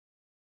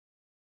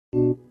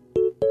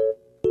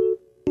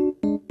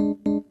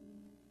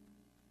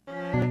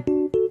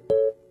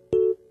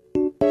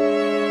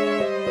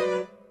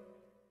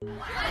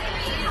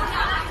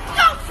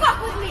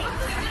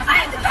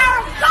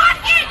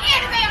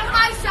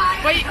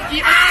wait.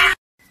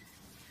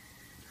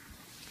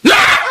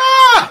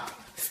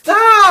 Stop!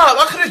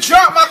 I could have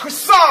dropped my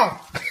croissant!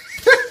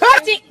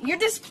 You're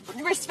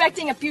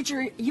disrespecting a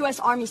future U.S.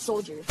 Army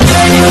soldier. Welcome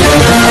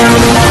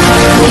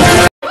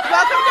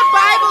to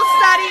Bible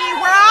study.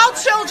 We're all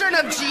children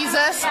of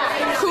Jesus.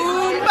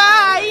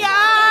 Kumbaya,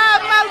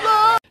 my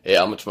Lord. Hey,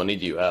 how much money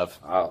do you have?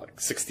 Like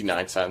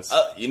 69 cents.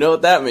 You know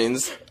what that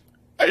means.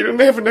 I don't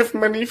have enough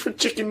money for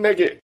chicken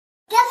nugget.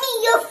 Give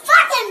me your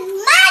fucking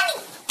money!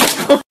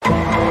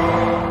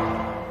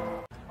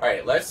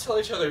 Alright, let's tell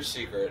each other a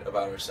secret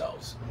about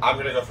ourselves. I'm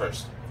gonna go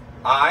first.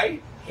 I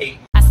hate...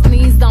 I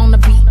sneezed on the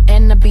beat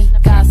and the beat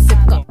got sick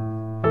up.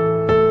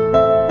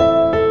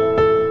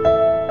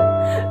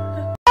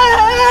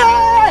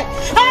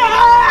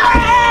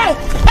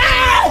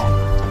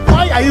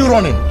 Why are you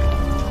running?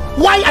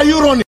 Why are you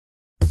running?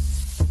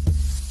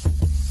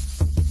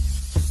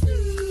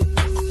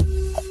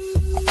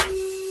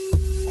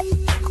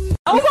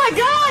 Oh my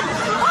God!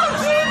 Oh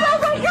jeez! Oh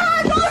my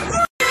God!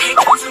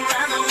 Oh,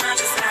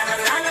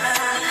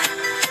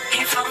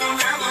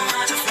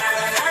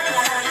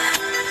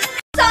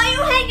 Saw you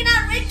hanging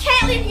out with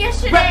Caitlin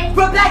yesterday.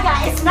 Rebecca,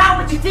 it's not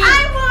what you think. I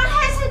won't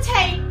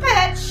hesitate,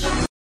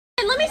 bitch.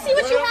 Let me see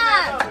what you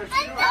have.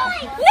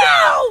 No!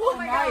 Oh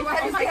my God,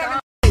 what is that?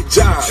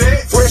 Job,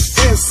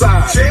 fresh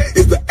inside.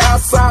 Is the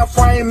outside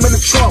frame in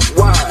the trunk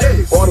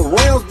wide? Or the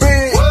rims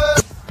big?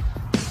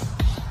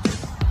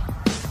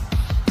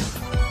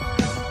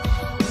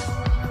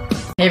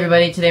 Hey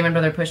everybody, today my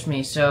brother pushed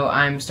me, so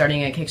I'm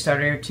starting a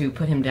Kickstarter to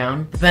put him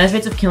down. The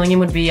benefits of killing him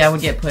would be I would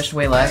get pushed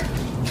way less.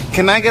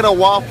 Can I get a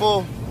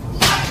waffle?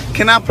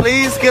 Can I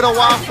please get a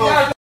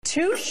waffle?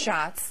 2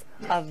 shots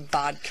of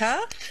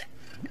vodka.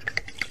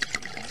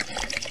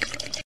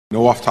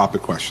 No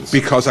off-topic questions,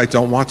 because I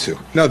don't want to.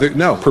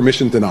 No,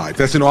 permission denied.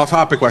 That's an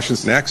off-topic question.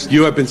 Next,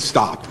 you have been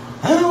stopped.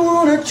 I don't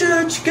want a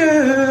church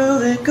girl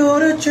that go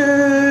to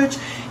church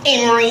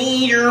and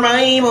read your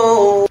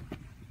Bible.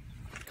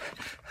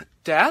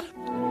 Dad?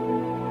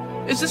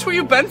 Is this where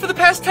you've been for the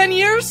past 10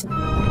 years?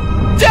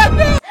 Dad, no!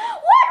 What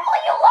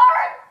will you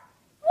learn?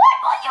 What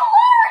will you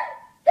learn?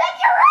 That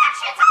your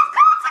actions have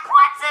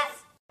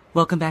consequences!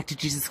 Welcome back to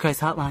Jesus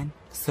Christ Hotline.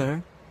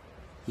 Sir,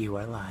 you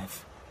are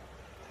live.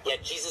 Yeah,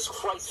 Jesus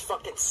Christ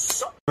fucking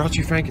sucks. Brought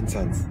you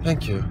frankincense.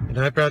 Thank you. And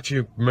I brought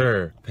you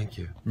myrrh. Thank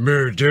you.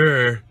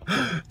 Murder.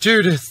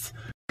 Judas.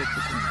 Look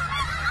at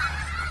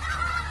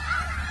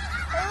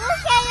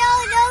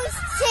all those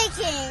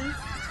chickens.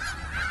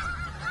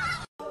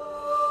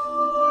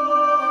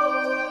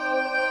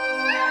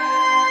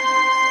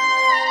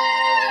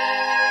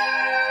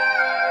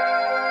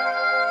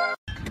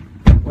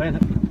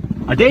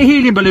 Are they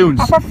helium balloons?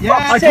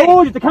 I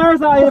told you, the car's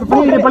not here for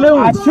helium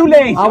balloons. It's too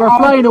late. Oh, we're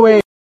flying away.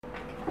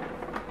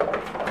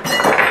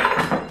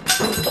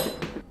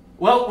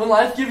 Well, when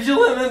life gives you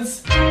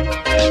lemons.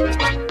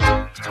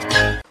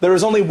 There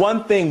is only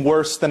one thing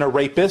worse than a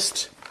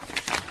rapist.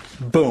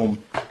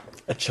 Boom.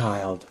 A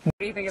child. What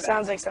do you think of that?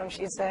 Sounds like something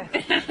she'd say.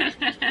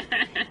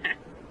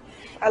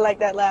 I like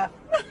that laugh.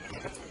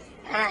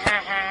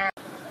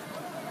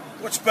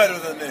 What's better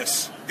than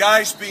this?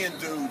 Guys being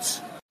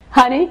dudes.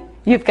 Honey,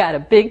 you've got a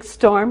big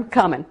storm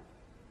coming.